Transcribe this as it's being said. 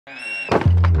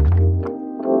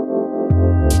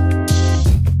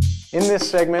this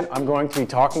segment, I'm going to be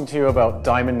talking to you about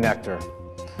Diamond Nectar.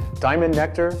 Diamond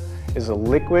Nectar is a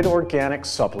liquid organic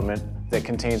supplement that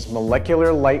contains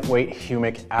molecular lightweight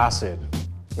humic acid,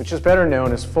 which is better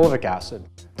known as fulvic acid.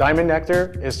 Diamond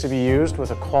Nectar is to be used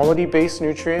with a quality-based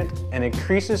nutrient and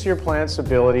increases your plant's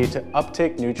ability to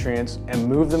uptake nutrients and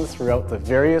move them throughout the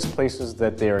various places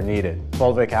that they are needed.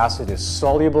 Fulvic acid is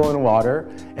soluble in water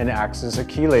and acts as a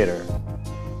chelator.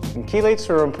 And chelates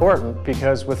are important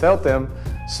because without them,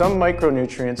 some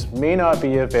micronutrients may not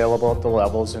be available at the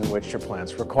levels in which your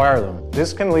plants require them.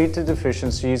 This can lead to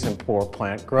deficiencies and poor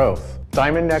plant growth.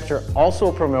 Diamond Nectar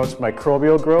also promotes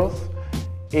microbial growth,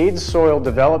 aids soil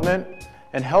development,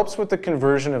 and helps with the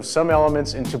conversion of some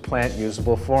elements into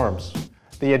plant-usable forms.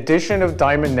 The addition of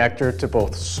Diamond Nectar to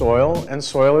both soil and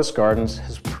soilless gardens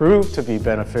has proved to be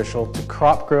beneficial to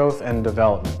crop growth and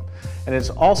development, and it's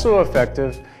also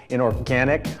effective in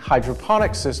organic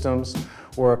hydroponic systems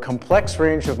where a complex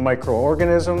range of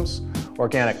microorganisms,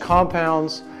 organic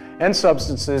compounds, and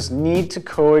substances need to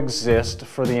coexist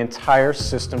for the entire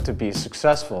system to be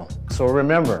successful. So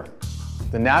remember,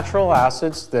 the natural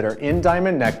acids that are in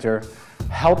Diamond Nectar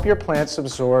help your plants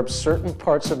absorb certain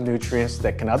parts of nutrients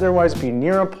that can otherwise be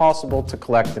near impossible to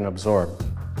collect and absorb.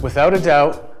 Without a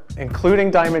doubt,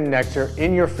 including Diamond Nectar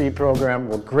in your feed program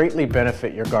will greatly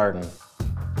benefit your garden.